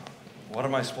What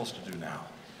am I supposed to do now?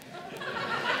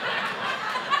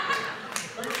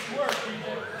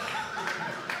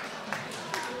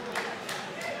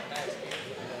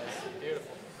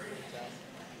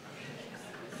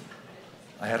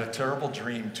 I had a terrible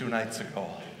dream 2 nights ago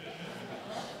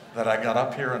that I got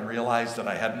up here and realized that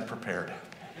I hadn't prepared.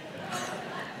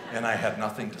 And I had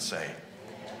nothing to say.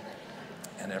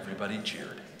 And everybody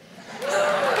cheered.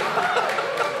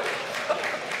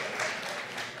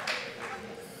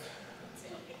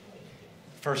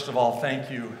 First of all, thank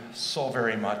you so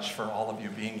very much for all of you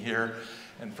being here.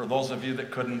 And for those of you that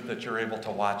couldn't, that you're able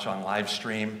to watch on live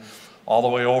stream, all the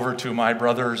way over to my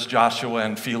brothers Joshua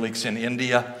and Felix in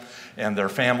India and their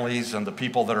families and the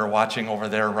people that are watching over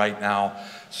there right now,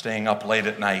 staying up late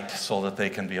at night so that they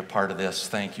can be a part of this.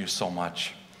 Thank you so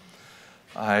much.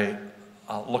 I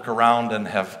look around and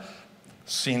have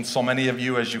seen so many of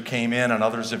you as you came in, and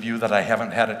others of you that I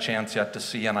haven't had a chance yet to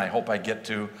see, and I hope I get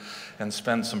to and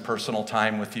spend some personal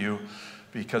time with you,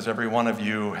 because every one of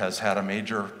you has had a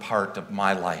major part of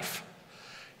my life.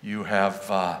 You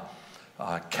have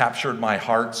captured my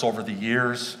hearts over the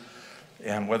years,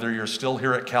 and whether you're still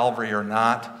here at Calvary or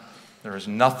not, there is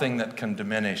nothing that can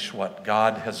diminish what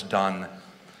God has done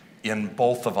in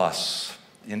both of us,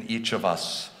 in each of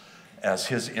us, as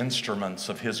his instruments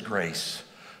of his grace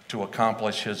to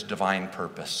accomplish his divine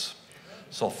purpose.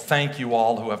 So thank you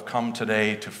all who have come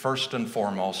today to first and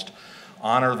foremost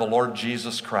honor the Lord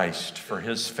Jesus Christ for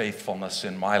his faithfulness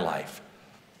in my life.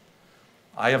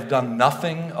 I have done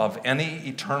nothing of any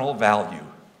eternal value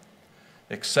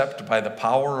except by the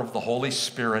power of the Holy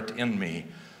Spirit in me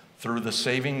through the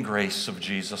saving grace of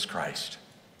Jesus Christ.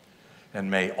 And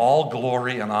may all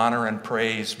glory and honor and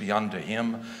praise be unto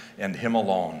him and him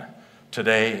alone,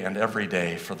 today and every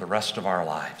day for the rest of our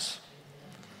lives.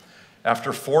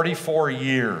 After 44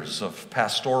 years of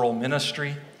pastoral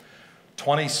ministry,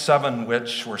 27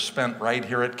 which were spent right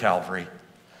here at Calvary,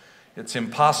 it's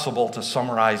impossible to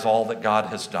summarize all that God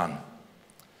has done.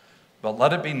 But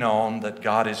let it be known that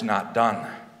God is not done.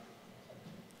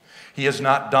 He is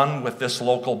not done with this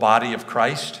local body of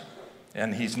Christ,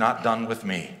 and he's not done with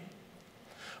me.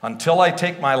 Until I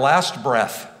take my last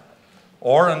breath,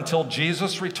 or until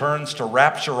Jesus returns to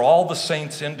rapture all the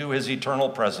saints into his eternal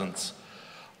presence,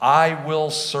 I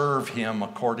will serve him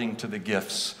according to the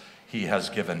gifts he has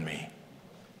given me.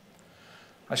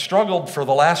 I struggled for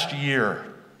the last year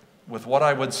with what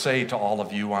I would say to all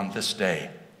of you on this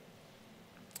day.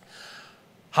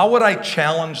 How would I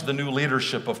challenge the new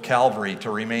leadership of Calvary to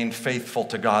remain faithful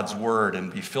to God's word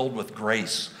and be filled with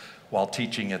grace while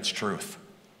teaching its truth?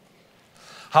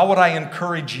 How would I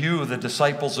encourage you, the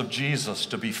disciples of Jesus,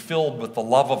 to be filled with the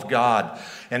love of God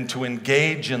and to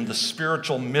engage in the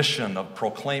spiritual mission of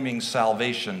proclaiming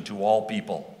salvation to all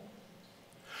people?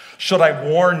 Should I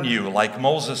warn you, like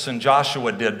Moses and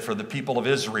Joshua did for the people of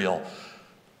Israel,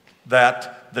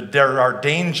 that there are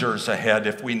dangers ahead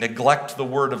if we neglect the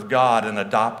Word of God and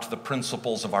adopt the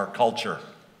principles of our culture?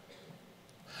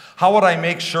 How would I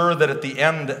make sure that at the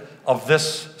end of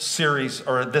this series,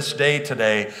 or this day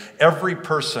today, every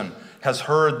person has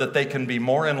heard that they can be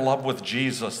more in love with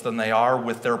Jesus than they are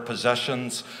with their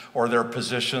possessions or their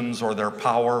positions or their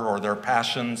power or their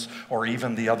passions or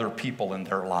even the other people in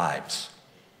their lives?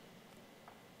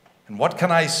 And what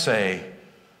can I say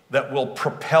that will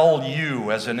propel you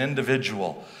as an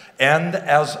individual and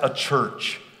as a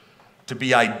church to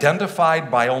be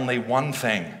identified by only one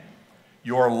thing: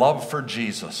 your love for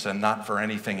Jesus and not for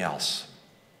anything else?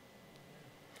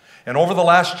 And over the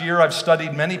last year, I've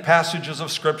studied many passages of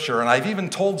Scripture, and I've even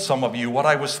told some of you what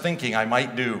I was thinking I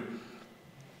might do.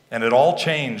 And it all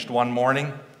changed one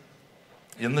morning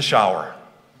in the shower.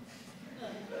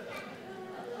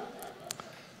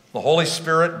 The Holy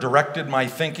Spirit directed my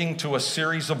thinking to a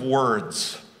series of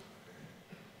words.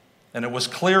 And it was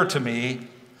clear to me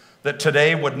that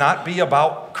today would not be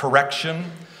about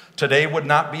correction. Today would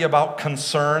not be about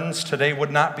concerns. Today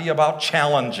would not be about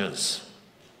challenges.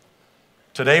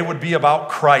 Today would be about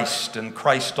Christ and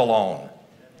Christ alone.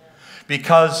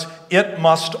 Because it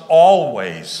must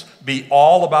always be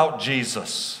all about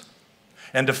Jesus.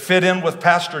 And to fit in with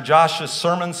Pastor Josh's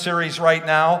sermon series right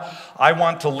now, I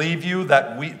want to leave you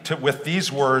with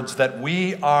these words, that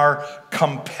we are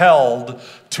compelled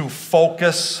to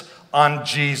focus on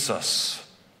Jesus.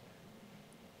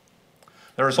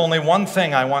 There is only one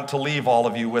thing I want to leave all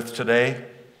of you with today: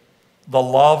 the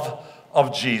love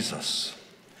of Jesus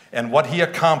and what he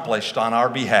accomplished on our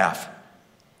behalf.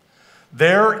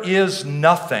 There is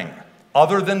nothing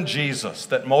other than Jesus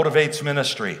that motivates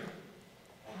ministry.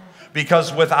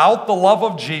 Because without the love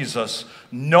of Jesus,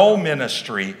 no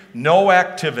ministry, no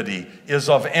activity is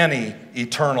of any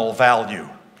eternal value.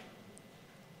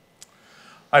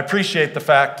 I appreciate the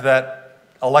fact that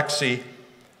Alexi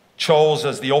chose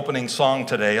as the opening song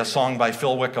today a song by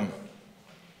Phil Wickham.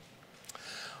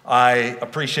 I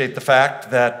appreciate the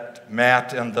fact that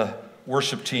Matt and the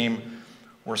worship team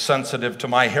were sensitive to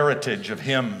my heritage of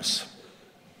hymns.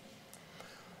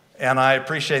 And I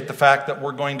appreciate the fact that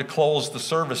we're going to close the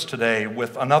service today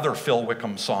with another Phil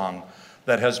Wickham song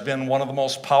that has been one of the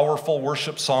most powerful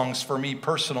worship songs for me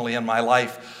personally in my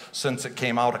life since it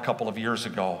came out a couple of years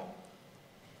ago.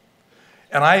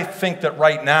 And I think that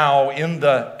right now in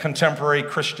the contemporary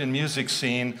Christian music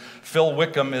scene, Phil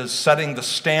Wickham is setting the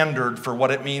standard for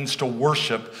what it means to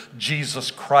worship Jesus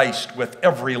Christ with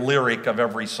every lyric of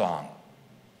every song.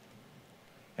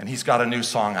 And he's got a new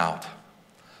song out.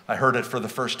 I heard it for the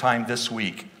first time this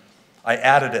week. I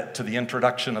added it to the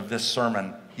introduction of this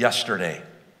sermon yesterday.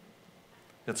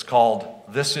 It's called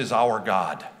 "This Is Our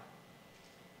God."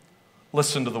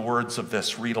 Listen to the words of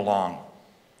this, read along.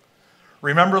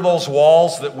 Remember those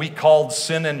walls that we called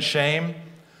sin and shame?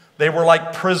 They were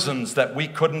like prisons that we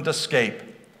couldn't escape.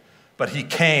 But he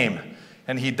came,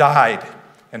 and he died,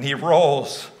 and he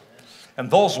rose.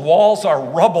 And those walls are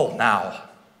rubble now.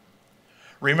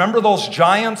 Remember those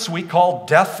giants we called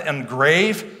death and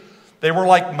grave? They were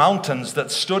like mountains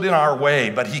that stood in our way,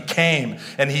 but he came,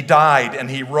 and he died, and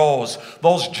he rose.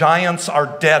 Those giants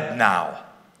are dead now.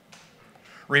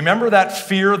 Remember that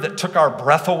fear that took our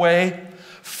breath away?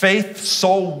 Faith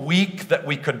so weak that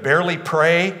we could barely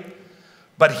pray,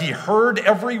 but he heard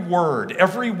every word,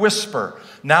 every whisper.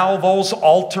 Now those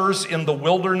altars in the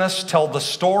wilderness tell the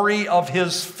story of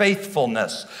his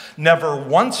faithfulness. Never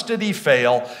once did he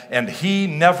fail, and he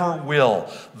never will.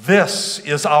 This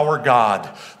is our God.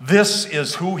 This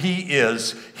is who he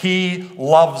is. He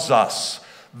loves us.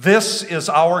 This is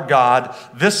our God.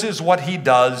 This is what he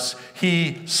does.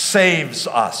 He saves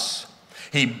us.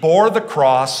 He bore the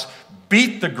cross,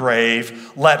 beat the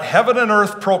grave, let heaven and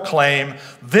earth proclaim,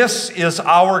 this is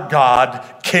our God,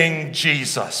 King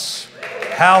Jesus.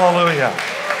 Hallelujah.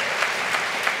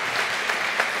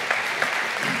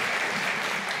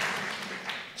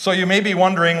 So you may be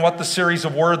wondering what the series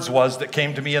of words was that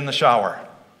came to me in the shower.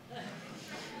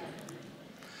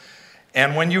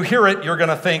 And when you hear it, you're going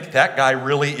to think, that guy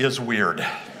really is weird.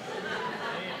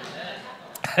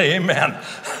 Amen.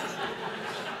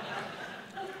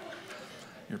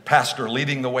 Your pastor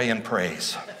leading the way in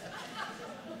praise.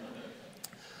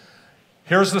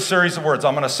 Here's the series of words.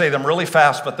 I'm going to say them really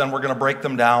fast, but then we're going to break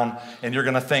them down, and you're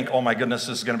going to think, oh my goodness,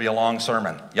 this is going to be a long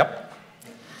sermon. Yep.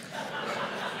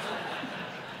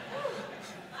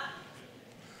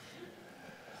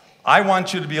 I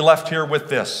want you to be left here with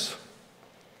this.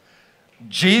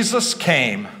 Jesus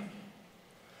came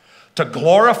to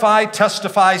glorify,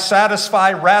 testify,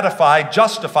 satisfy, ratify,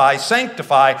 justify,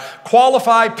 sanctify,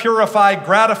 qualify, purify,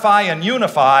 gratify, and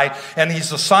unify, and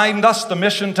he's assigned us the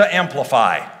mission to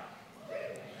amplify.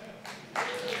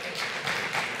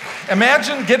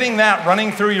 Imagine getting that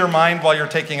running through your mind while you're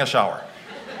taking a shower.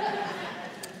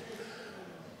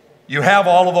 You have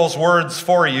all of those words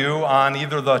for you on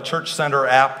either the Church Center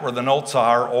app where the notes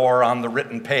are or on the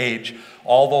written page.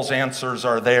 All those answers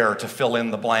are there to fill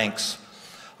in the blanks.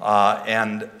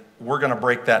 And we're going to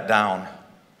break that down.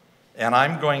 And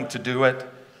I'm going to do it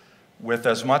with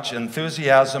as much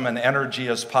enthusiasm and energy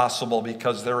as possible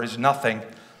because there is nothing,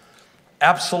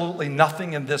 absolutely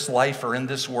nothing in this life or in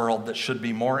this world that should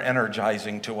be more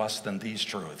energizing to us than these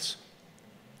truths.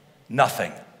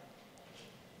 Nothing.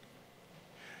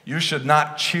 You should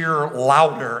not cheer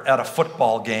louder at a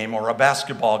football game or a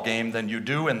basketball game than you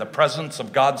do in the presence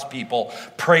of God's people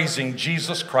praising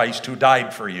Jesus Christ who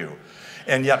died for you.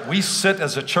 And yet we sit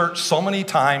as a church so many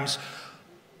times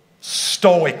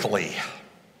stoically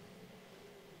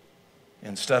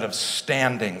instead of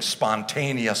standing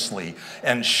spontaneously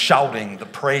and shouting the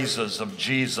praises of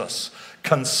Jesus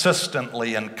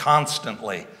consistently and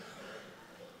constantly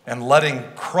and letting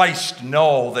Christ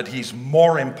know that he's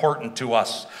more important to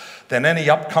us than any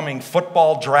upcoming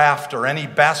football draft or any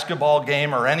basketball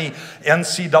game or any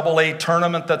NCAA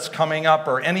tournament that's coming up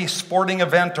or any sporting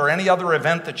event or any other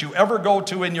event that you ever go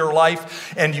to in your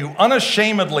life, and you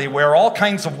unashamedly wear all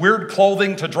kinds of weird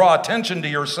clothing to draw attention to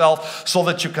yourself so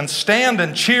that you can stand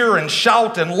and cheer and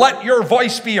shout and let your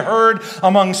voice be heard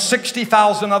among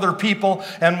 60,000 other people,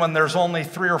 and when there's only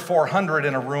 300 or 400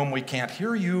 in a room, we can't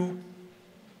hear you.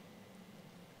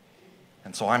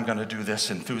 And so I'm going to do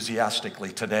this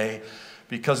enthusiastically today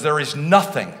because there is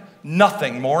nothing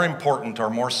more important or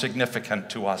more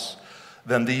significant to us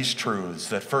than these truths.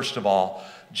 That first of all,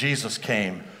 Jesus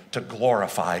came to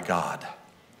glorify God.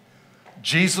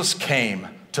 Jesus came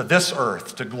to this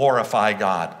earth to glorify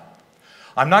God.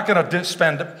 I'm not going to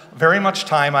spend very much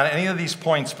time on any of these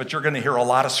points, but you're going to hear a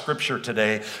lot of scripture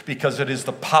today because it is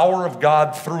the power of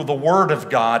God through the Word of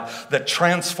God that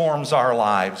transforms our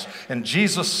lives. And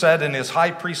Jesus said in his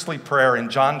high priestly prayer in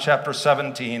John chapter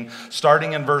 17,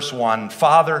 starting in verse 1,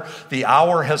 Father, the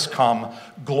hour has come.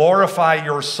 Glorify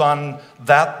your Son,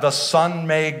 that the Son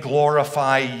may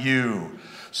glorify you,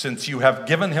 since you have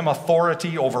given him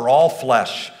authority over all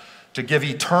flesh, to give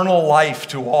eternal life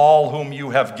to all whom you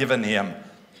have given him.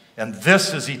 And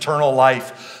this is eternal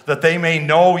life, that they may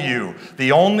know you,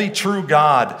 the only true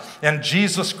God, and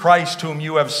Jesus Christ whom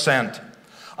you have sent.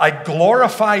 I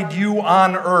glorified you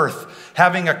on earth,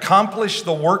 having accomplished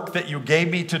the work that you gave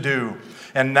me to do.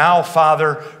 And now,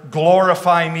 Father,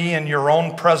 glorify me in your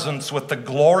own presence with the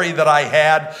glory that I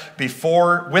had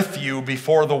with you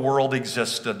before the world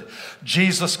existed.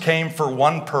 Jesus came for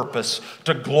one purpose,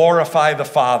 to glorify the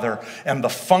Father. And the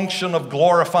function of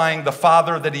glorifying the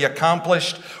Father that he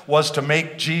accomplished was to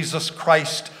make Jesus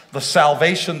Christ, the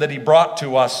salvation that he brought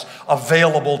to us,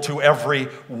 available to every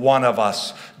one of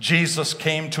us. Jesus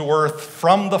came to earth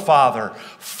from the Father,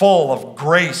 full of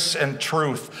grace and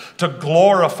truth, to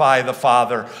glorify the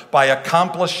Father by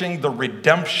accomplishing the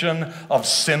redemption of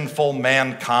sinful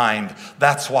mankind.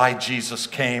 That's why Jesus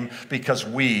came, because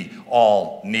we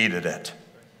all needed it.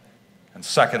 And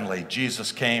secondly,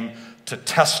 Jesus came to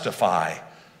testify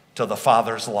to the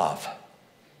Father's love.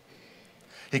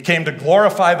 He came to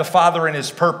glorify the Father in his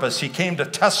purpose. He came to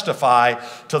testify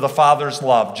to the Father's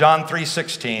love. John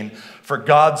 3:16, for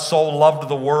God so loved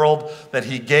the world that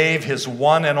he gave his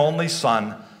one and only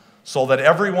Son, so that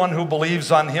everyone who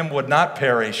believes on him would not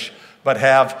perish, but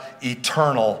have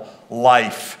eternal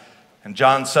life. And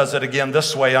John says it again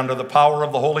this way, under the power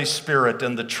of the Holy Spirit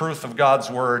and the truth of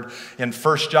God's word in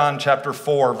 1 John chapter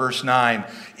 4, verse 9.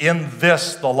 In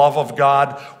this, the love of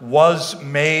God was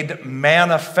made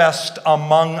manifest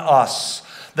among us,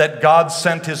 that God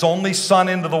sent his only Son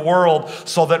into the world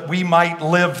so that we might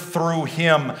live through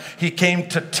him. He came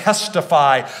to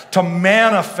testify, to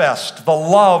manifest the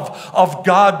love of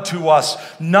God to us.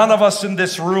 None of us in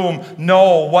this room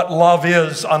know what love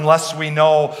is unless we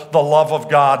know the love of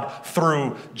God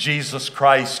through Jesus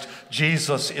Christ.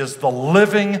 Jesus is the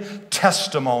living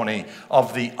testimony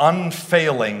of the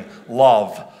unfailing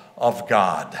love of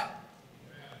God.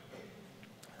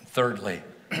 Thirdly,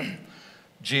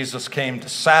 Jesus came to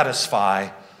satisfy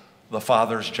the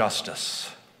Father's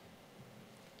justice.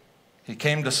 He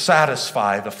came to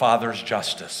satisfy the Father's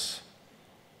justice.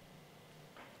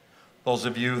 Those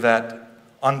of you that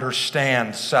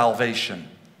understand salvation,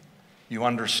 you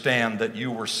understand that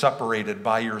you were separated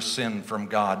by your sin from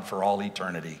God for all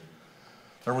eternity.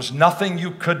 There was nothing you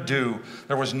could do.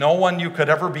 There was no one you could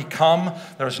ever become.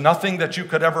 There was nothing that you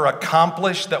could ever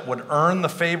accomplish that would earn the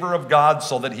favor of God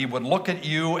so that he would look at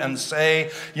you and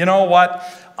say, you know what?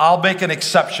 I'll make an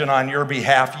exception on your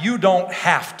behalf. You don't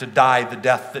have to die the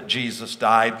death that Jesus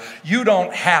died. You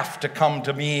don't have to come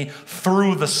to me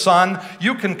through the Son.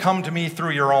 You can come to me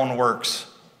through your own works,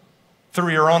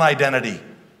 through your own identity,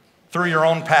 through your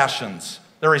own passions.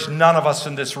 There is none of us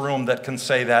in this room that can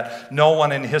say that. No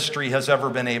one in history has ever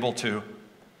been able to.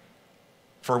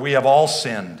 For we have all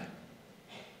sinned,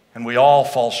 and we all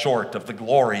fall short of the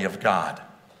glory of God.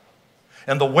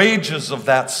 And the wages of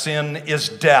that sin is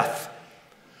death.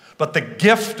 But the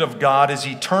gift of God is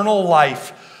eternal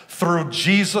life through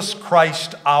Jesus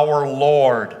Christ our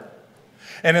Lord.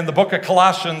 And in the book of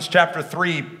Colossians chapter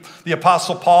 3, the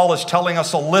Apostle Paul is telling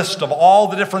us a list of all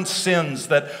the different sins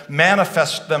that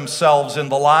manifest themselves in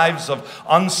the lives of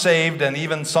unsaved and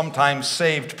even sometimes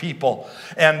saved people.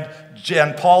 And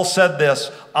Paul said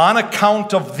this, on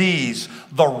account of these,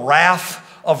 the wrath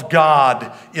of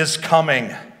God is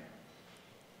coming.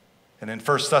 And in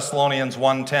 1 Thessalonians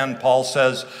 1:10, Paul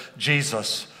says,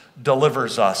 Jesus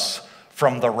delivers us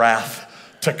from the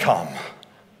wrath to come.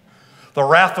 The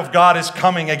wrath of God is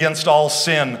coming against all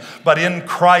sin, but in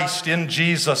Christ, in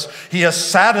Jesus, he has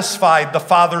satisfied the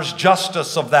Father's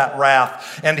justice of that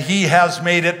wrath, and he has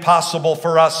made it possible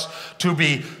for us to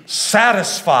be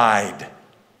satisfied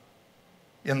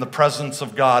in the presence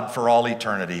of God for all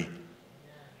eternity.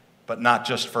 But not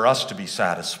just for us to be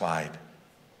satisfied,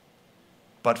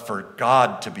 but for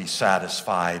God to be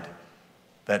satisfied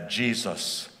that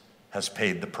Jesus has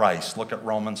paid the price. Look at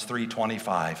Romans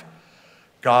 3:25.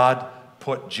 God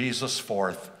put Jesus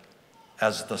forth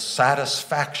as the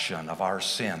satisfaction of our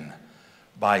sin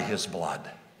by his blood.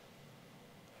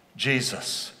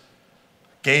 Jesus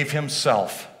gave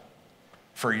himself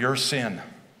for your sin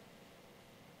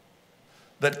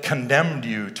that condemned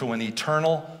you to an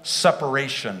eternal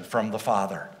separation from the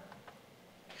Father.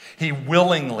 He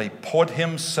willingly put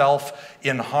himself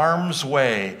in harm's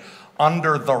way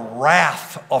under the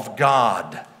wrath of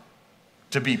God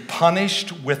to be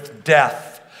punished with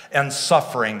death and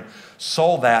suffering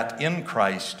so that in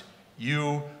Christ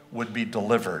you would be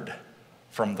delivered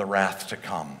from the wrath to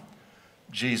come.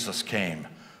 Jesus came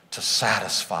to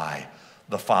satisfy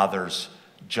the Father's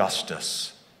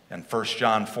justice. And 1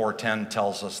 John 4:10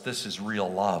 tells us this is real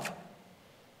love.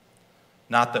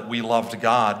 Not that we loved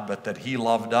God, but that he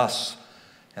loved us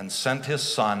and sent his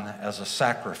Son as a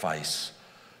sacrifice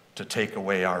to take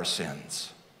away our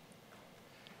sins.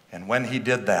 And when he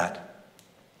did that,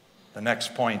 the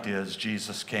next point is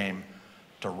Jesus came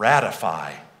to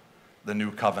ratify the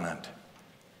new covenant.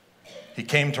 He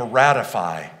came to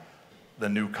ratify the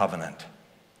new covenant.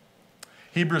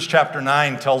 Hebrews chapter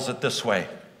 9 tells it this way: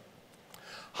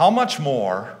 how much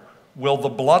more will the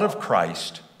blood of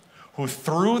Christ, who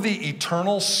through the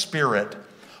eternal Spirit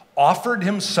offered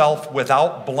himself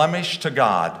without blemish to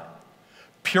God,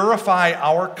 purify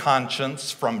our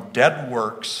conscience from dead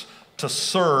works to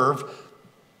serve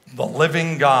the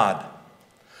living God?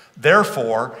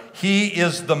 Therefore, he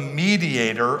is the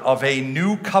mediator of a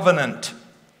new covenant,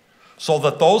 so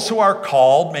that those who are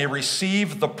called may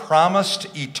receive the promised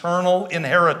eternal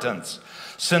inheritance,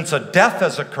 since a death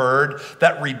has occurred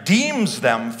that redeems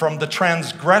them from the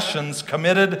transgressions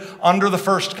committed under the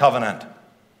first covenant.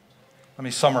 Let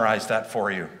me summarize that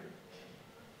for you.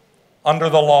 Under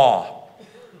the law,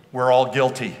 we're all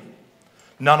guilty.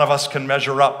 None of us can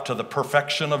measure up to the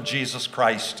perfection of Jesus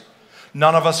Christ.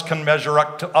 None of us can measure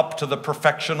up to the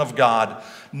perfection of God.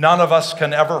 None of us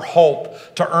can ever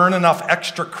hope to earn enough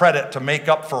extra credit to make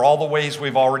up for all the ways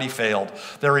we've already failed.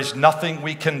 There is nothing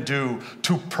we can do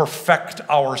to perfect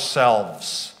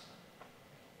ourselves.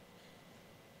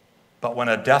 But when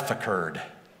a death occurred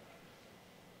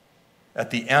at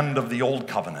the end of the old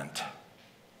covenant,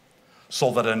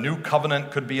 so that a new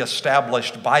covenant could be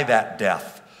established by that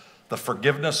death, the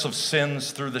forgiveness of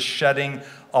sins through the shedding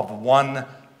of one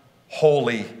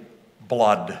holy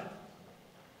blood,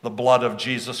 the blood of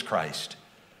Jesus Christ,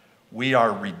 we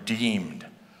are redeemed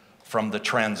from the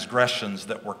transgressions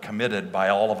that were committed by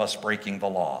all of us breaking the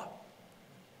law.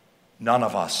 None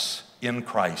of us in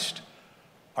Christ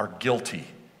are guilty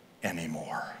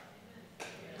anymore.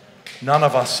 None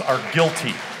of us are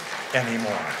guilty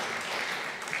anymore.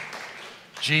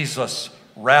 Jesus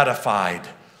ratified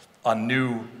a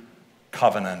new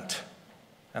covenant.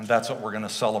 And that's what we're going to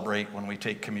celebrate when we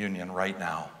take communion right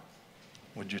now.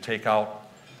 Would you take out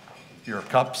your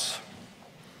cups?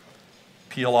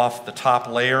 Peel off the top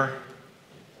layer.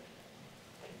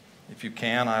 If you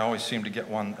can, I always seem to get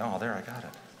one. Oh, there, I got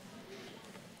it.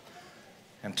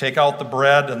 And take out the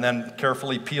bread and then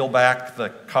carefully peel back the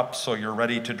cup so you're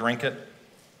ready to drink it.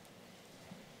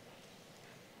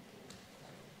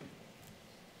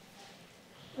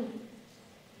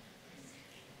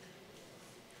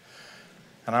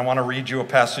 And I want to read you a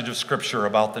passage of Scripture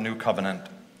about the new covenant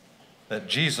that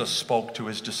Jesus spoke to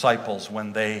his disciples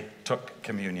when they took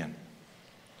communion.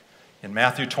 In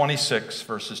Matthew 26,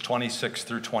 verses 26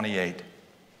 through 28.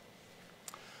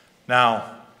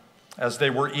 Now, as they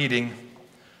were eating,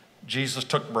 Jesus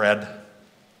took bread,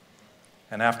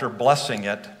 and after blessing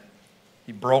it,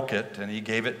 he broke it and he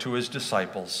gave it to his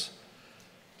disciples.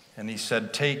 And he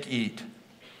said, "Take, eat.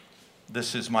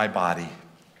 This is my body."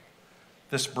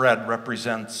 This bread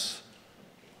represents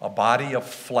a body of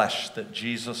flesh that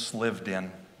Jesus lived in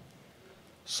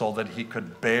so that he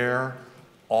could bear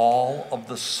all of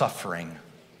the suffering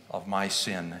of my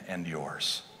sin and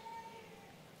yours.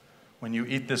 When you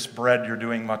eat this bread, you're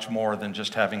doing much more than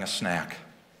just having a snack.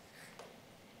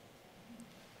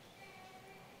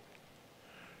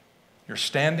 You're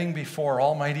standing before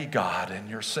Almighty God and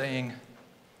you're saying,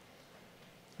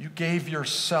 you gave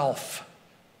yourself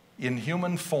in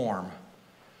human form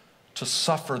to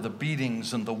suffer the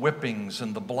beatings and the whippings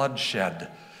and the bloodshed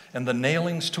and the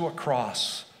nailings to a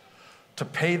cross, to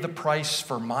pay the price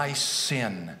for my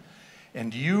sin.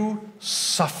 And you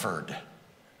suffered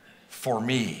for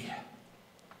me.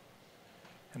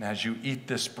 And as you eat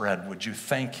this bread, would you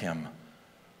thank him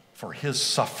for his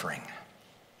suffering?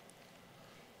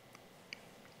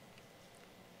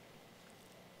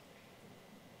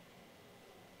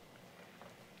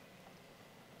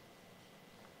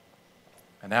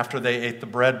 And after they ate the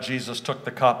bread, Jesus took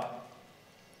the cup.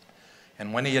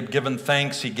 And when he had given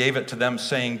thanks, he gave it to them,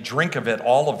 saying, "Drink of it,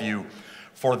 all of you,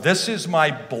 for this is my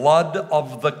blood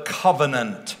of the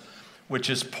covenant, which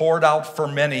is poured out for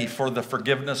many for the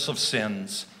forgiveness of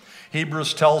sins."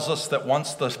 Hebrews tells us that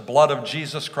once the blood of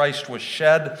Jesus Christ was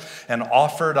shed and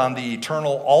offered on the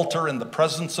eternal altar in the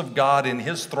presence of God in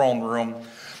his throne room,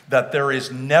 that there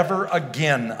is never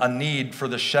again a need for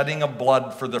the shedding of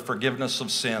blood for the forgiveness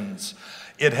of sins.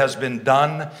 It has been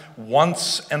done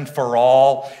once and for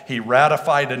all. He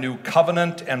ratified a new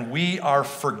covenant, and we are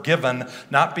forgiven,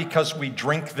 not because we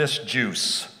drink this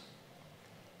juice,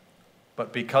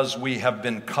 but because we have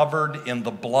been covered in the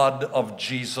blood of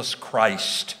Jesus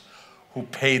Christ, who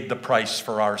paid the price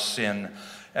for our sin.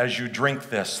 As you drink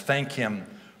this, thank Him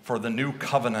for the new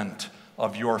covenant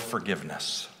of your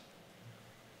forgiveness.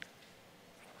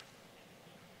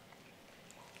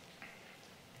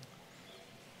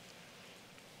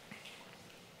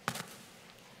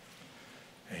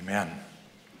 Amen.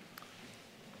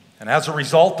 And as a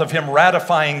result of Him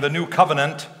ratifying the new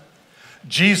covenant,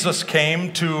 Jesus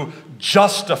came to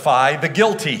justify the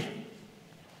guilty.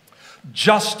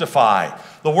 Justify.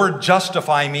 The word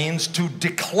justify means to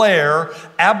declare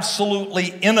absolutely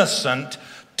innocent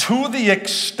to the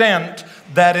extent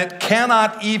that it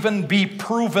cannot even be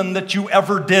proven that you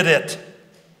ever did it.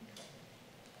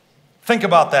 Think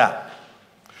about that.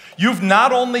 You've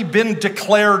not only been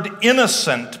declared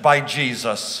innocent by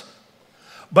Jesus,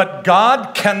 but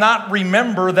God cannot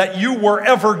remember that you were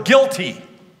ever guilty.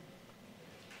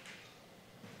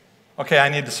 Okay, I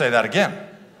need to say that again,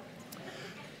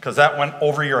 because that went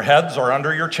over your heads or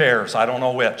under your chairs. I don't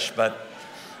know which, but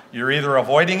you're either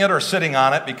avoiding it or sitting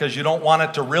on it because you don't want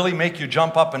it to really make you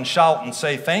jump up and shout and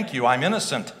say, "Thank you, I'm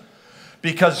innocent."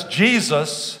 Because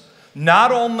Jesus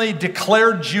not only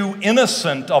declared you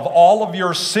innocent of all of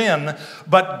your sin,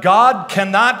 but God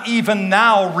cannot even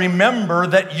now remember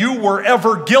that you were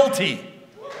ever guilty.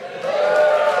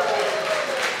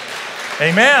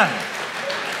 Amen.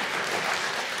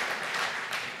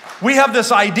 We have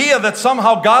this idea that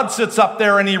somehow God sits up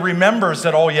there and He remembers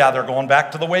that, oh yeah, they're going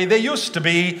back to the way they used to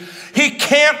be. He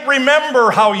can't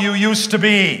remember how you used to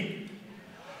be.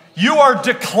 You are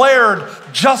declared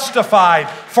justified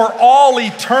for all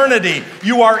eternity.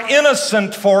 You are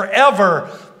innocent forever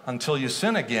until you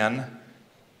sin again.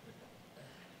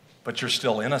 But you're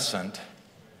still innocent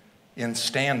in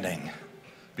standing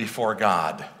before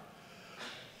God.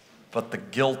 But the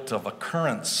guilt of a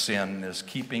current sin is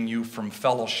keeping you from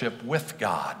fellowship with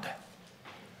God.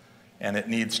 And it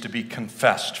needs to be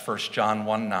confessed. 1 John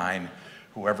 1:9,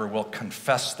 whoever will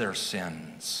confess their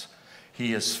sins,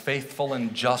 He is faithful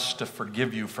and just to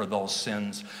forgive you for those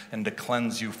sins and to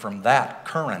cleanse you from that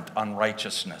current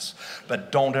unrighteousness. But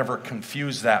don't ever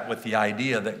confuse that with the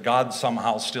idea that God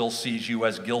somehow still sees you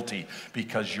as guilty,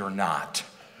 because you're not.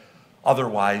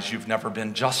 Otherwise, you've never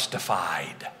been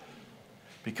justified.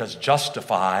 Because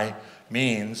justify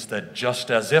means that just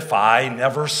as if I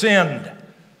never sinned.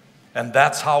 And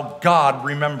that's how God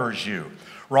remembers you.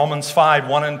 Romans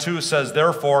 5:1-2 says,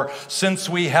 therefore, since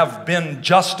we have been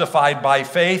justified by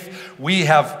faith, we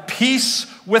have peace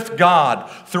with God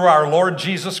through our Lord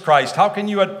Jesus Christ. How can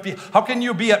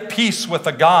you be at peace with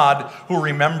a God who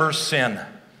remembers sin?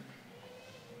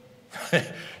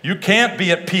 You can't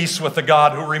be at peace with a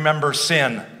God who remembers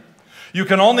sin. You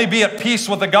can only be at peace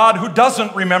with a God who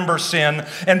doesn't remember sin,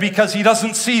 and because He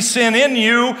doesn't see sin in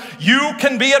you, you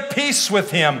can be at peace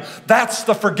with Him. That's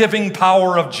the forgiving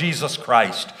power of Jesus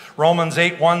Christ. Romans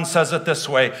 8:1 says it this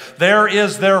way, there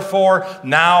is therefore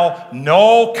now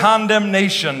no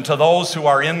condemnation to those who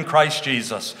are in Christ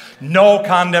Jesus. No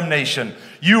condemnation.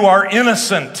 You are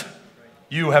innocent.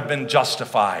 You have been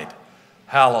justified.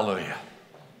 Hallelujah.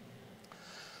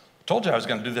 I told you I was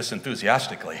going to do this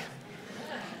enthusiastically.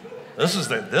 This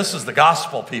is the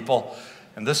gospel, people,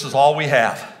 and this is all we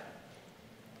have.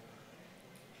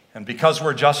 And because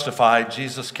we're justified,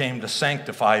 Jesus came to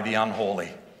sanctify the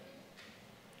unholy.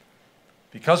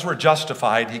 Because we're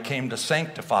justified, He came to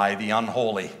sanctify the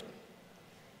unholy.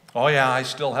 Oh yeah, I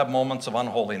still have moments of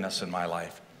unholiness in my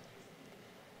life.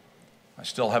 I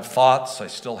still have thoughts, I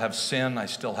still have sin, I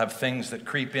still have things that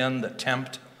creep in, that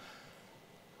tempt.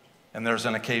 And there's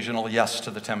an occasional yes to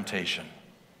the temptation.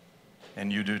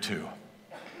 And you do too.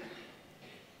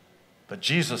 But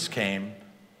Jesus came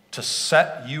to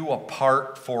set you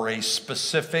apart for a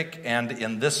specific, and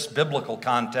in this biblical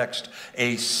context,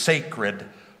 a sacred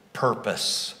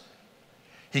purpose.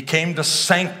 He came to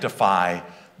sanctify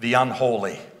the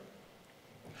unholy.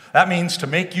 That means to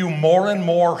make you more and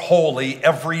more holy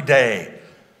every day.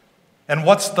 And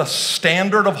what's the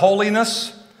standard of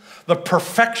holiness? The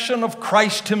perfection of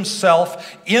Christ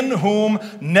Himself, in whom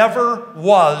never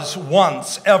was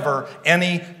once ever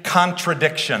any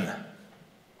contradiction.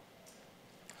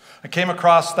 I came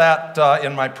across that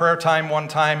in my prayer time one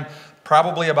time,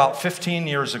 probably about 15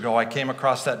 years ago. I came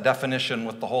across that definition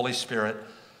with the Holy Spirit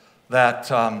that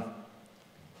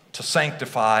to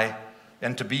sanctify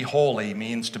and to be holy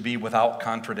means to be without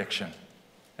contradiction.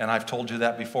 And I've told you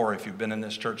that before if you've been in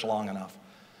this church long enough.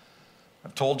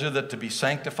 I've told you that to be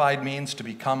sanctified means to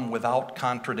become without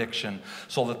contradiction,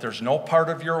 so that there's no part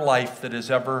of your life that is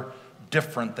ever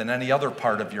different than any other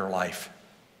part of your life.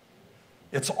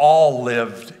 It's all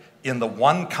lived in the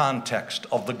one context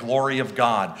of the glory of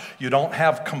God. You don't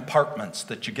have compartments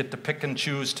that you get to pick and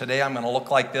choose. Today I'm going to look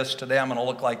like this. Today I'm going to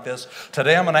look like this.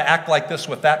 Today I'm going to act like this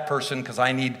with that person because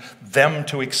I need them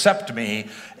to accept me.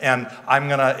 And I'm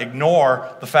going to ignore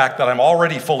the fact that I'm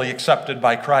already fully accepted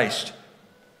by Christ.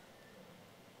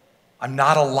 I'm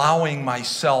not allowing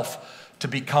myself to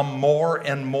become more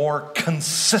and more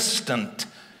consistent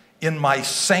in my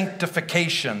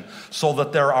sanctification so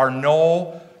that there are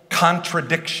no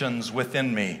contradictions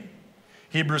within me.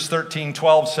 Hebrews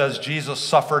 13:12 says Jesus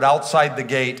suffered outside the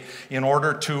gate in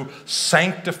order to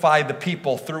sanctify the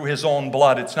people through his own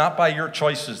blood. It's not by your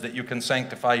choices that you can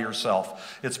sanctify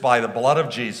yourself. It's by the blood of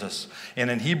Jesus. And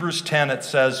in Hebrews 10 it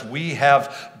says, we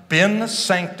have been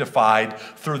sanctified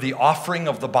through the offering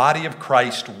of the body of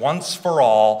Christ once for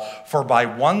all, for by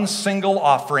one single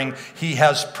offering he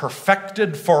has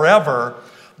perfected forever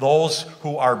those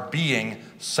who are being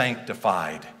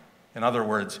sanctified. In other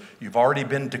words, you've already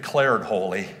been declared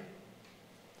holy.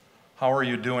 How are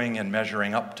you doing in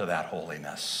measuring up to that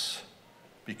holiness?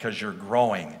 Because you're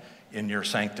growing in your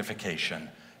sanctification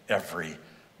every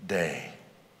day.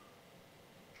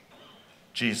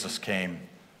 Jesus came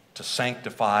to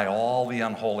sanctify all the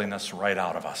unholiness right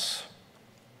out of us.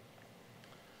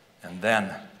 And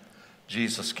then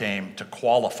Jesus came to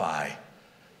qualify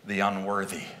the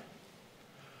unworthy.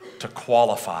 To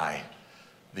qualify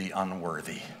the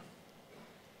unworthy.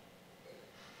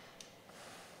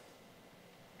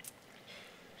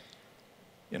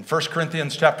 In 1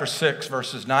 Corinthians chapter 6,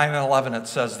 verses 9 and 11, it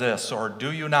says this, or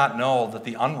do you not know that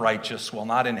the unrighteous will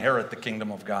not inherit the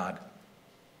kingdom of God?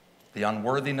 The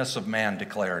unworthiness of man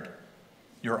declared,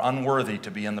 you're unworthy to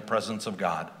be in the presence of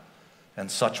God. And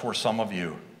such were some of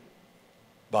you.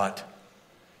 But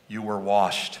you were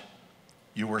washed,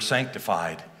 you were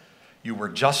sanctified, you were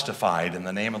justified in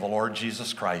the name of the Lord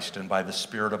Jesus Christ and by the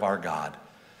Spirit of our God.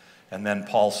 And then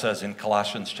Paul says in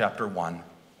Colossians chapter 1,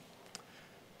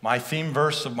 my theme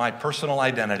verse of my personal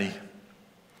identity,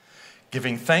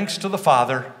 giving thanks to the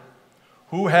Father,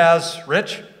 who has,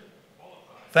 Rich?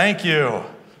 Thank you.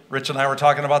 Rich and I were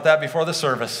talking about that before the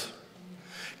service.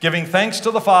 Giving thanks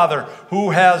to the Father who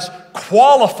has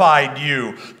qualified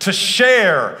you to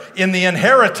share in the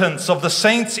inheritance of the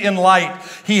saints in light.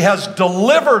 He has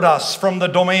delivered us from the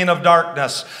domain of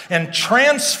darkness and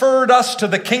transferred us to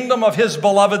the kingdom of his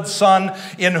beloved Son,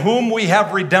 in whom we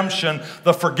have redemption,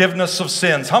 the forgiveness of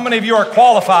sins. How many of you are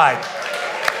qualified?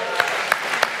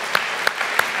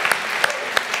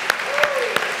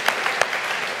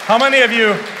 How many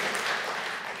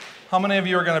of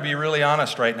you are going to be really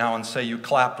honest right now and say you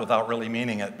clapped without really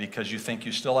meaning it because you think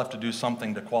you still have to do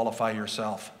something to qualify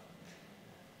yourself?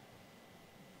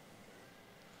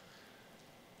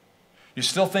 You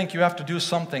still think you have to do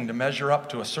something to measure up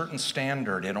to a certain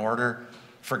standard in order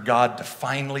for God to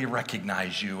finally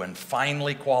recognize you and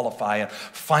finally qualify and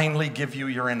finally give you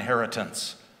your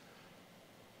inheritance?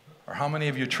 Or how many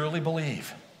of you truly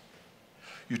believe?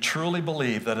 You truly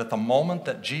believe that at the moment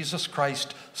that Jesus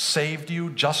Christ saved you,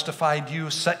 justified you,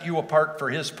 set you apart for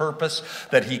his purpose,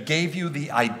 that he gave you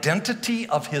the identity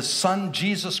of his Son,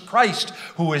 Jesus Christ,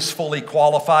 who is fully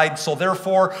qualified. So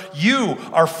therefore, you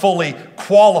are fully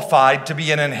qualified to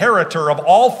be an inheritor of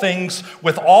all things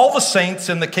with all the saints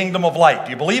in the kingdom of light.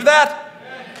 Do you believe that?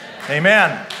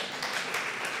 Amen.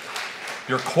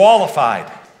 You're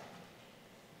qualified,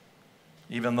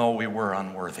 even though we were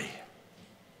unworthy.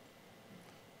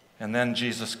 And then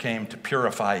Jesus came to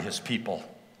purify his people.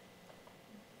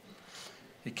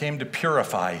 He came to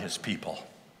purify his people.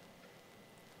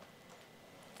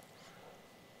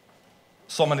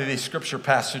 So many of these scripture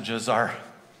passages are...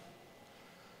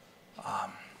 I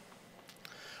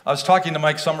was talking to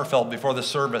Mike Sommerfeld before the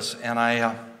service, and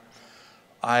I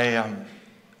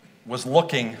was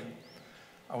looking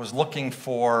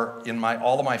for in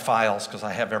all of my files, because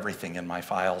I have everything in my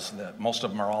files. Most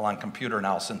of them are all on computer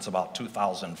now since about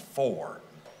 2004.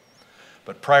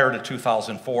 But prior to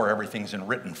 2004, everything's in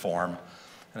written form,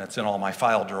 and it's in all my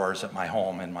file drawers at my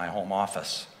home, in my home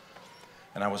office.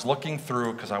 And I was looking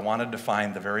through because I wanted to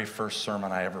find the very first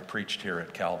sermon I ever preached here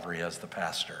at Calvary as the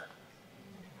pastor.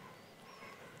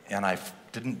 And I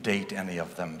didn't date any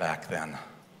of them back then.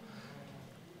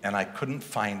 And I couldn't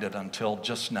find it until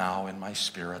just now in my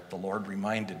spirit. The Lord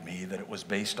reminded me that it was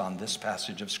based on this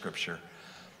passage of Scripture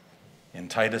in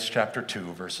Titus chapter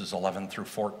 2, verses 11 through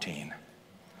 14.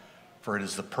 For it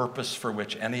is the purpose for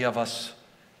which any of us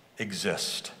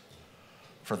exist,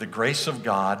 For the grace of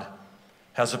God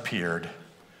has appeared,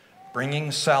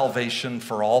 bringing salvation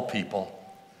for all people,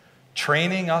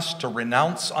 training us to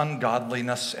renounce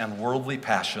ungodliness and worldly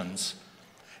passions,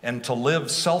 and to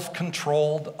live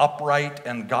self-controlled, upright,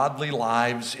 and godly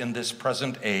lives in this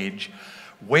present age,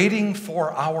 waiting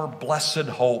for our blessed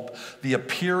hope, the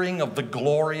appearing of the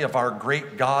glory of our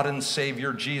great God and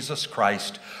Savior, Jesus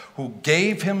Christ, who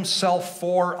gave himself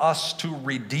for us to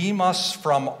redeem us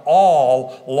from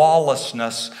all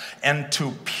lawlessness and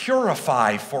to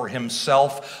purify for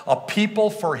himself a people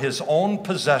for his own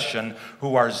possession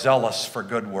who are zealous for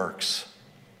good works.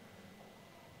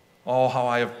 Oh, how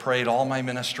I have prayed all my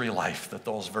ministry life that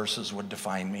those verses would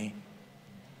define me.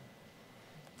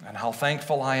 And how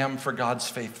thankful I am for God's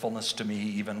faithfulness to me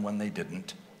even when they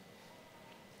didn't.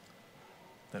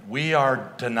 That we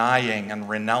are denying and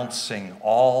renouncing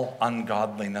all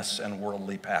ungodliness and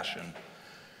worldly passion.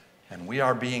 And we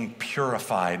are being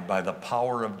purified by the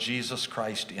power of Jesus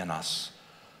Christ in us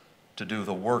to do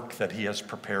the work that he has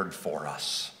prepared for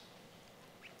us.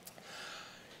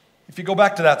 If you go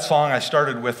back to that song I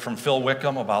started with from Phil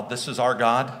Wickham about This Is Our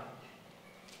God,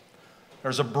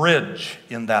 there's a bridge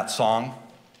in that song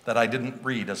that I didn't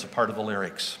read as a part of the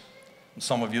lyrics. And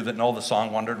some of you that know the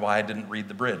song wondered why I didn't read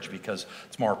the bridge, because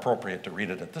it's more appropriate to read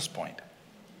it at this point,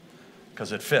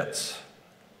 because it fits.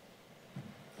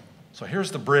 So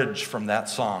here's the bridge from that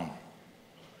song.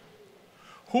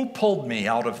 Who pulled me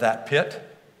out of that pit?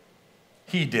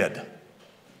 He did.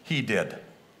 He did.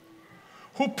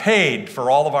 Who paid for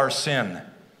all of our sin?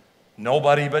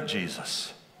 Nobody but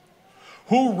Jesus.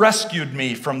 Who rescued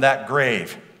me from that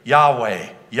grave? Yahweh,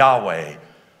 Yahweh.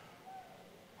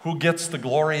 Who gets the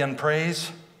glory and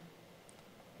praise?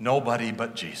 Nobody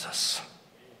but Jesus.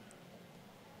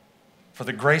 For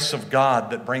the grace of God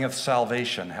that bringeth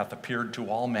salvation hath appeared to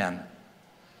all men,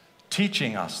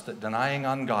 teaching us that denying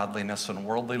ungodliness and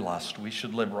worldly lust, we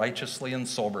should live righteously and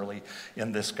soberly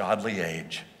in this godly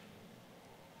age,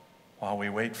 while we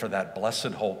wait for that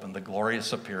blessed hope and the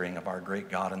glorious appearing of our great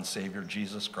God and Savior,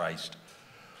 Jesus Christ,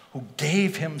 who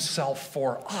gave himself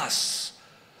for us,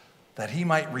 that he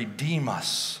might redeem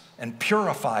us and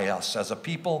purify us as a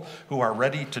people who are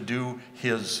ready to do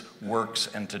his works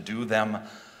and to do them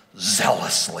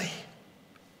zealously,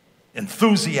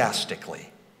 enthusiastically.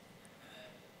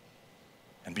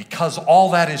 And because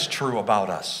all that is true about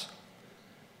us,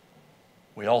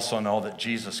 we also know that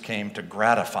Jesus came to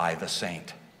gratify the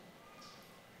saint.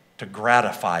 To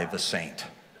gratify the saint.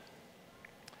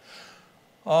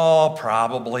 Oh,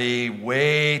 probably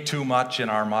way too much in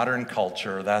our modern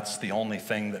culture. That's the only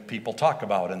thing that people talk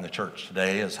about in the church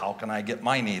today is how can I get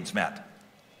my needs met?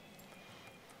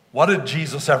 What did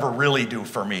Jesus ever really do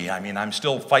for me? I mean, I'm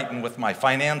still fighting with my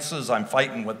finances. I'm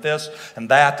fighting with this and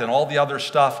that and all the other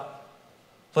stuff.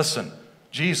 Listen,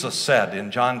 Jesus said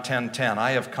in John 10:10,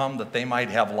 I have come that they might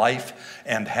have life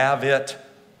and have it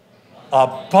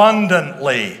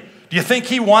abundantly. Do you think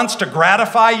he wants to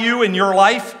gratify you in your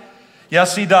life?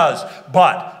 Yes, he does.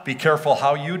 But be careful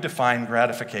how you define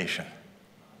gratification.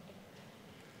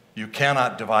 You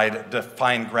cannot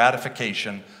define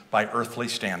gratification by earthly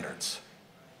standards.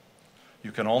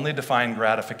 You can only define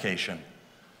gratification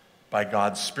by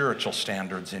God's spiritual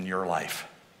standards in your life.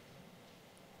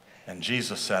 And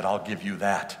Jesus said, I'll give you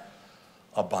that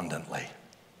abundantly.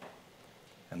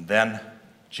 And then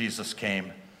Jesus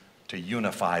came to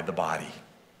unify the body.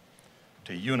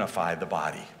 To unify the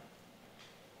body.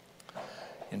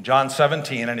 In John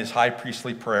 17, in his high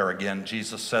priestly prayer again,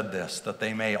 Jesus said this, that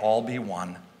they may all be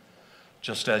one,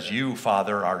 just as you,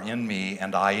 Father, are in me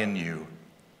and I in you,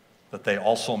 that they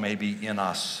also may be in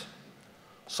us,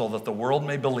 so that the world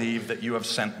may believe that you have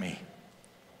sent me.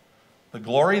 The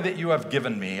glory that you have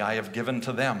given me, I have given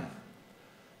to them,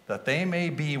 that they may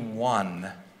be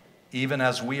one, even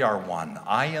as we are one,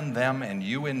 I in them and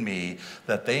you in me,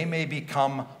 that they may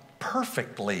become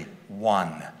perfectly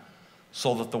one,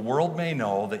 so that the world may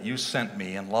know that you sent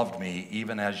me and loved me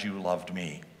even as you loved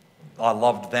me. I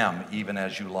loved them even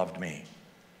as you loved me.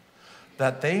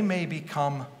 That they may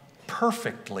become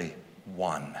perfectly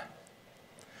one.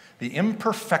 The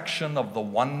imperfection of the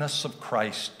oneness of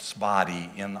Christ's body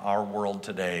in our world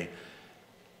today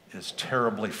is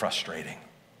terribly frustrating.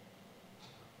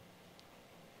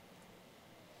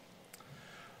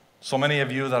 So many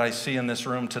of you that I see in this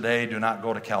room today do not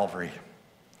go to Calvary.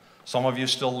 Some of you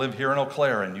still live here in Eau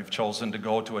Claire and you've chosen to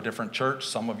go to a different church.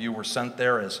 Some of you were sent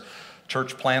there as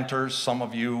church planters. Some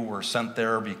of you were sent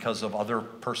there because of other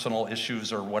personal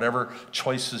issues or whatever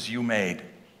choices you made.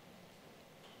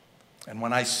 And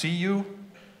when I see you,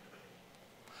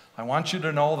 I want you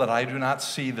to know that I do not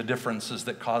see the differences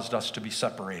that caused us to be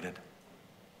separated.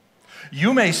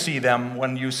 You may see them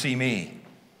when you see me.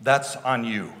 That's on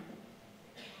you.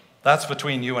 That's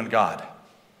between you and God.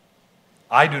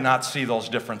 I do not see those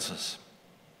differences.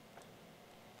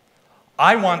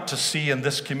 I want to see in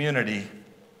this community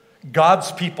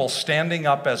God's people standing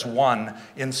up as one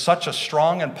in such a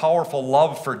strong and powerful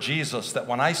love for Jesus that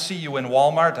when I see you in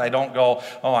Walmart, I don't go,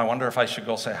 oh, I wonder if I should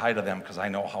go say hi to them because I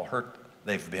know how hurt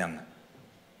they've been.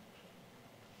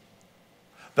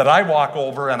 That I walk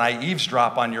over and I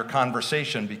eavesdrop on your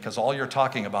conversation because all you're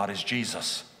talking about is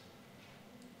Jesus.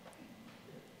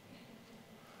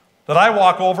 That I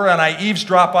walk over and I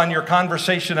eavesdrop on your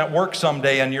conversation at work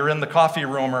someday and you're in the coffee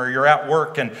room or you're at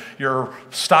work and you're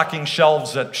stocking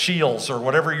shelves at Shields or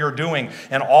whatever you're doing,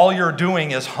 and all you're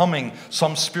doing is humming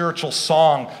some spiritual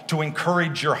song to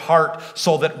encourage your heart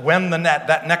so that when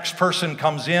that next person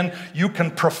comes in, you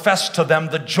can profess to them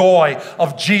the joy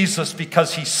of Jesus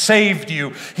because he saved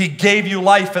you, he gave you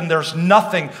life, and there's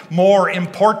nothing more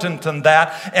important than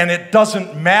that. And it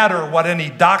doesn't matter what any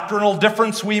doctrinal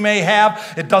difference we may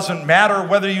have. It doesn't matter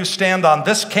whether you stand on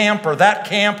this camp or that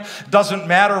camp. It doesn't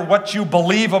matter what you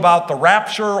believe about the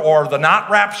rapture or the not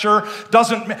rapture.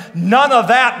 None of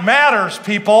that matters,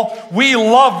 people. We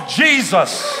love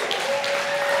Jesus.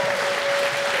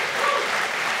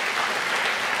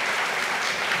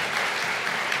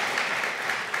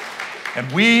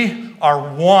 And we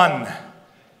are one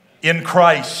in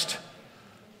Christ.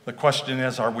 The question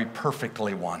is, are we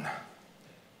perfectly one?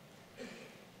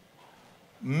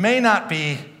 May not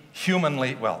be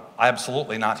humanly, well,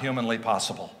 absolutely not humanly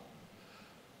possible.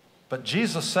 But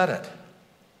Jesus said it.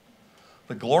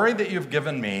 The glory that you've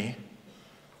given me,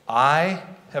 I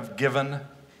have given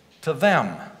to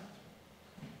them,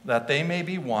 that they may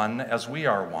be one as we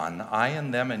are one, I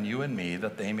and them and you and me,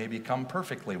 that they may become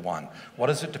perfectly one. What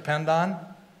does it depend on?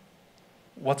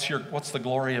 What's the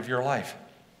glory of your life?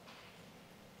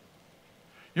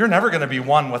 You're never going to be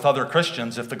one with other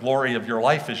Christians if the glory of your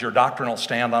life is your doctrinal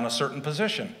stand on a certain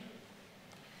position.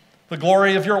 The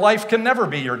glory of your life can never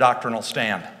be your doctrinal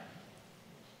stand.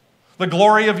 The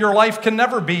glory of your life can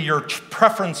never be your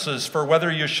preferences for whether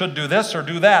you should do this or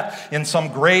do that in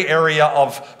some gray area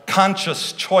of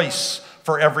conscious choice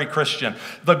for every Christian.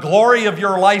 The glory of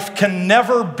your life can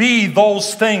never be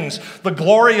those things. The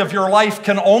glory of your life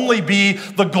can only be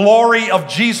the glory of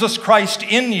Jesus Christ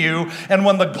in you. And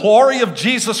when the glory of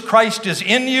Jesus Christ is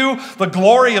in you, the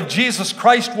glory of Jesus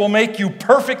Christ will make you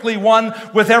perfectly one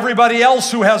with everybody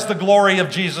else who has the glory of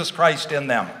Jesus Christ in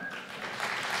them.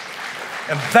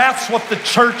 And that's what the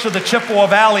church of the Chippewa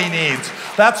Valley needs.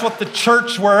 That's what the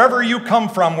church, wherever you come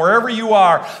from, wherever you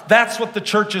are, that's what the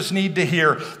churches need to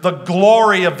hear. The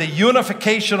glory of the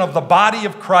unification of the body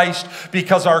of Christ,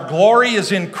 because our glory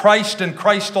is in Christ and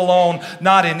Christ alone,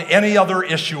 not in any other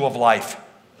issue of life.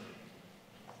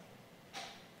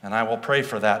 And I will pray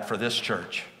for that for this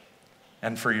church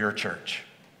and for your church.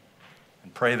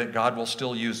 And pray that God will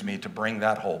still use me to bring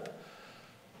that hope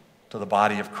to the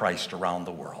body of Christ around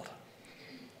the world.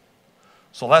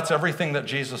 So that's everything that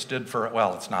Jesus did for,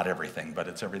 well, it's not everything, but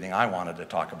it's everything I wanted to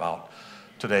talk about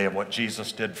today of what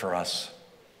Jesus did for us.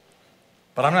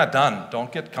 But I'm not done. Don't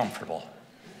get comfortable.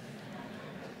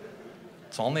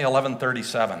 It's only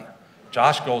 11:37.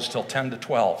 Josh goes till 10 to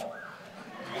 12.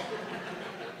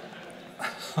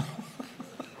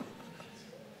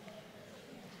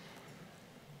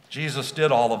 Jesus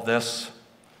did all of this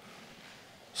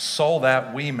so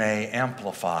that we may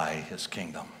amplify his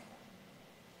kingdom.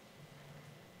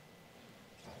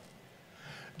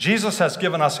 Jesus has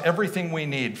given us everything we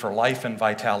need for life and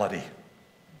vitality.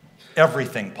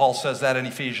 Everything. Paul says that in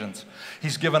Ephesians.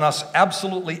 He's given us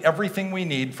absolutely everything we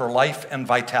need for life and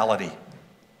vitality.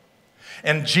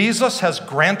 And Jesus has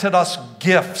granted us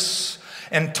gifts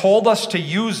and told us to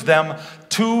use them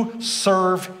to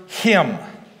serve him.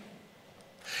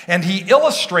 And he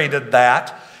illustrated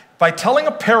that by telling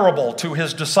a parable to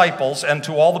his disciples and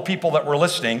to all the people that were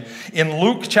listening in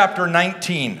Luke chapter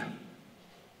 19.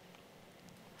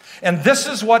 And this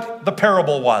is what the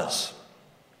parable was.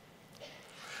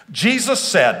 Jesus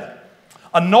said,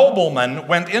 a nobleman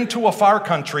went into a far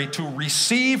country to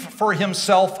receive for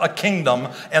himself a kingdom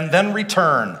and then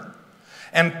return.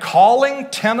 And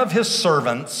calling 10 of his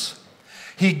servants,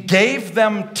 he gave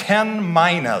them 10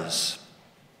 minas,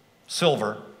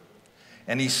 silver,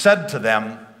 and he said to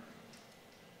them,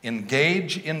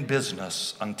 engage in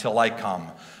business until I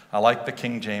come. I like the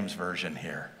King James Version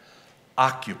here.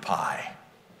 Occupy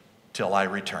till I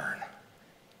return.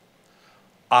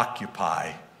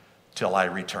 Occupy till I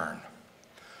return.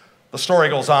 The story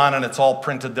goes on, and it's all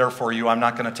printed there for you. I'm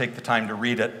not going to take the time to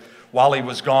read it. While he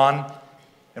was gone,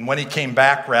 and when he came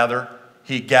back, rather,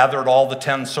 he gathered all the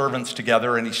 10 servants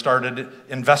together and he started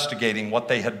investigating what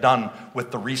they had done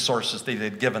with the resources that he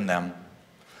had given them.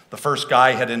 The first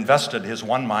guy had invested his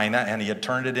 1 mina and he had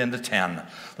turned it into 10.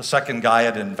 The second guy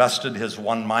had invested his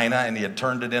 1 mina and he had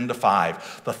turned it into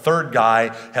 5. The third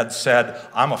guy had said,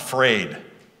 I'm afraid.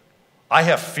 I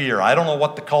have fear. I don't know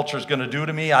what the culture is going to do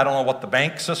to me. I don't know what the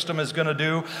bank system is going to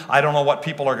do. I don't know what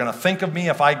people are going to think of me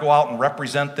if I go out and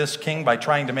represent this king by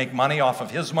trying to make money off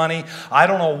of his money. I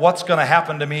don't know what's going to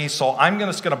happen to me, so I'm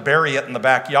just going to bury it in the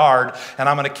backyard, and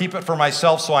I'm going to keep it for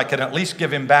myself so I can at least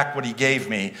give him back what he gave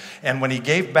me. And when he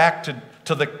gave back to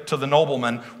the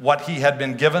nobleman what he had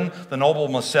been given, the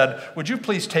nobleman said, would you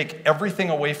please take everything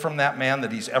away from that man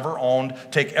that he's ever owned,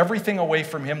 take everything away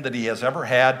from him that he has ever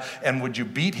had, and would you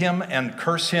beat him and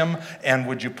curse him, and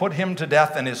would you put him to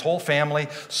death and his whole family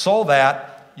so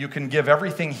that you can give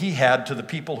everything he had to the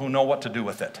people who know what to do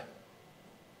with it?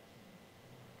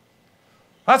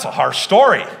 That's a harsh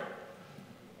story.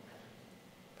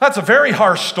 That's a very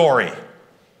harsh story.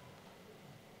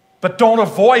 But don't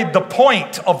avoid the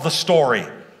point of the story.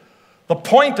 The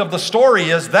point of the story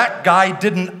is that guy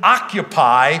didn't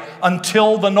occupy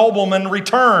until the nobleman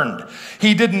returned.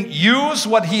 He didn't use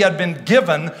what he had been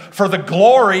given for the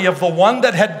glory of the one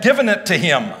that had given it to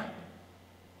him.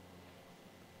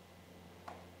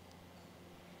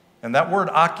 And that word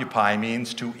occupy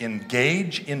means to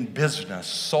engage in business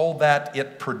so that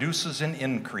it produces an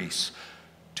increase,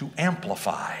 to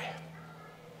amplify.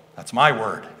 That's my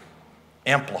word.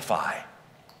 Amplify.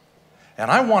 And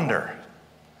I wonder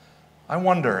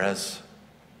as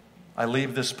I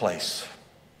leave this place,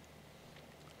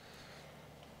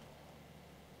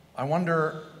 I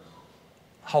wonder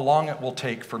how long it will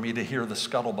take for me to hear the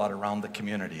scuttlebutt around the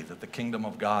community that the kingdom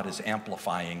of God is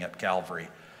amplifying at Calvary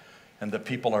and that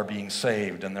people are being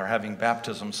saved and they're having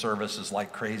baptism services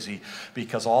like crazy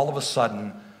because all of a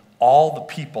sudden, all the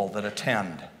people that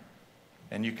attend,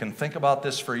 and you can think about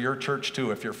this for your church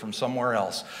too if you're from somewhere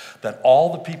else, that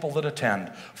all the people that attend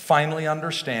finally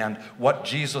understand what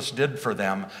Jesus did for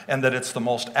them and that it's the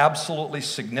most absolutely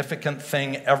significant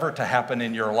thing ever to happen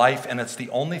in your life and it's the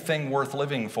only thing worth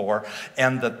living for,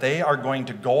 and that they are going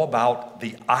to go about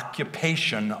the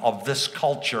occupation of this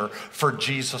culture for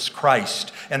Jesus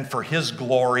Christ and for His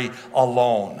glory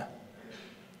alone.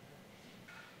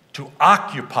 To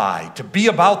occupy, to be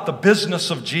about the business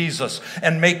of Jesus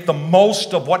and make the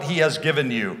most of what He has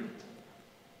given you.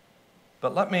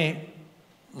 But let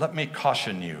me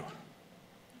caution you.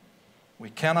 We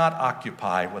cannot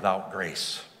occupy without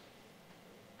grace.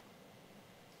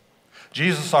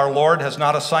 Jesus our Lord has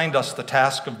not assigned us the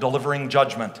task of delivering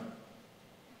judgment.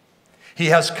 He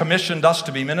has commissioned us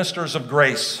to be ministers of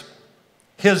grace,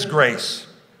 His grace.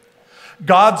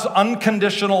 God's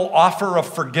unconditional offer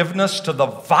of forgiveness to the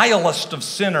vilest of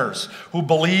sinners who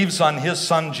believes on His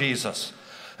Son Jesus.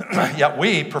 Yet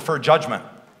we prefer judgment.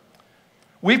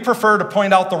 We prefer to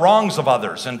point out the wrongs of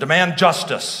others and demand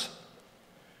justice.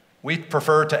 We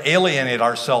prefer to alienate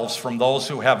ourselves from those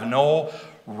who have no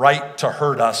right to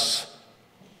hurt us.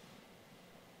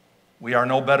 We are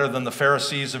no better than the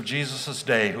Pharisees of Jesus'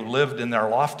 day who lived in their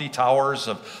lofty towers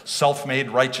of self-made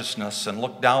righteousness and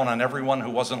looked down on everyone who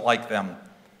wasn't like them.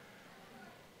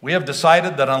 We have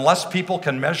decided that unless people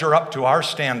can measure up to our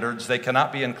standards, they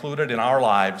cannot be included in our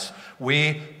lives.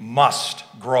 We must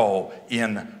grow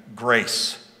in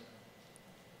grace.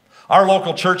 Our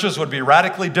local churches would be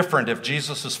radically different if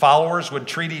Jesus' followers would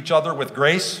treat each other with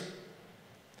grace.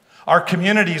 Our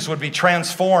communities would be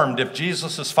transformed if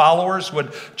Jesus' followers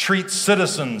would treat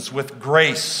citizens with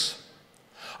grace.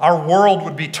 Our world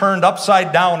would be turned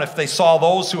upside down if they saw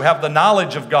those who have the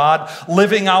knowledge of God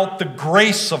living out the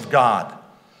grace of God.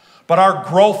 But our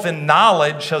growth in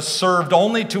knowledge has served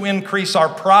only to increase our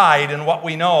pride in what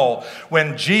we know,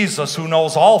 when Jesus, who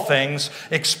knows all things,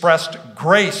 expressed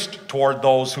grace toward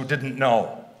those who didn't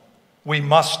know. We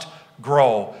must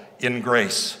grow in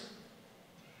grace.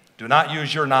 Do not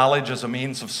use your knowledge as a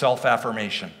means of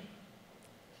self-affirmation.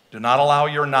 Do not allow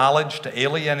your knowledge to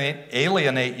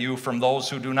alienate you from those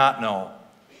who do not know.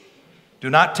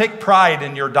 Do not take pride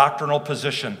in your doctrinal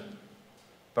position,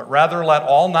 but rather let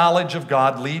all knowledge of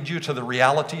God lead you to the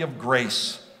reality of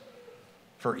grace.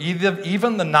 For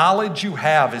even the knowledge you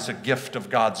have is a gift of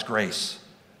God's grace.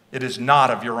 It is not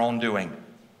of your own doing.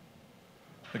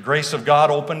 The grace of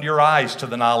God opened your eyes to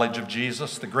the knowledge of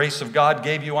Jesus. The grace of God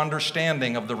gave you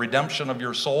understanding of the redemption of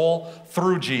your soul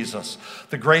through Jesus.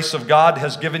 The grace of God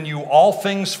has given you all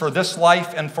things for this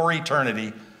life and for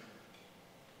eternity.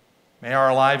 May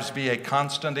our lives be a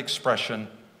constant expression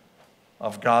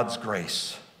of God's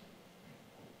grace.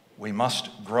 We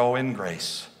must grow in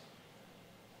grace.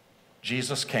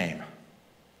 Jesus came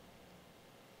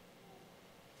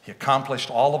He accomplished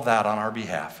all of that on our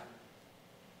behalf.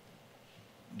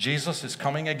 Jesus is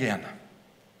coming again.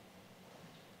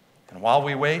 And while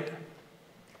we wait,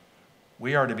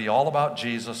 we are to be all about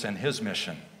Jesus and his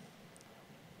mission.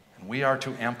 And we are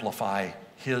to amplify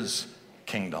his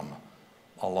kingdom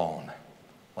alone.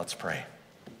 Let's pray.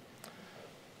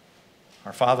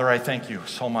 Our Father, I thank you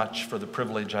so much for the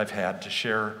privilege I've had to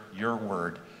share your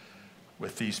word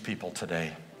with these people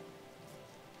today.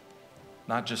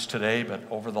 Not just today, but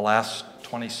over the last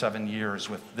 27 years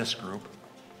with this group.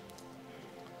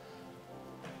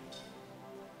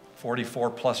 44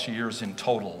 plus years in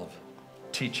total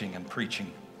of teaching and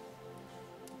preaching.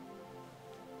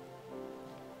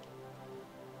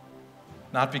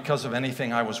 Not because of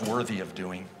anything I was worthy of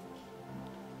doing,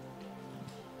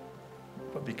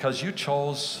 but because you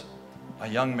chose a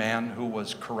young man who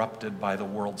was corrupted by the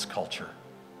world's culture.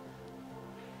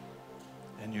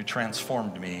 And you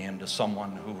transformed me into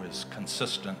someone who is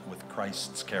consistent with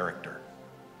Christ's character.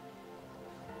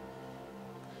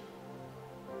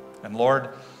 And Lord,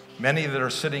 many that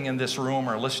are sitting in this room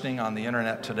or listening on the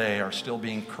internet today are still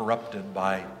being corrupted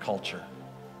by culture,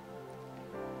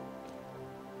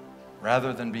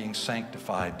 rather than being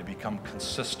sanctified to become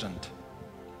consistent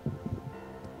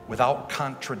without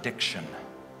contradiction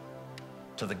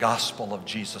to the gospel of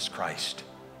Jesus Christ,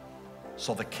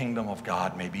 so the kingdom of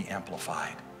God may be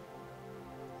amplified.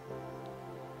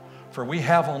 For we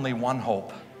have only one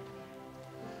hope,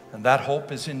 and that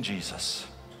hope is in Jesus.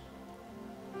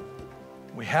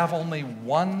 We have only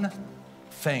one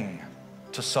thing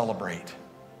to celebrate,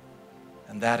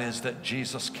 and that is that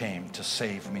Jesus came to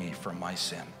save me from my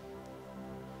sin.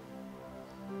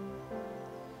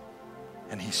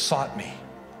 And he sought me,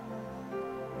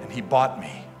 and he bought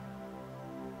me,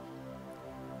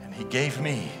 and he gave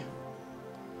me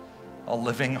a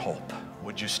living hope.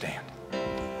 Would you stand?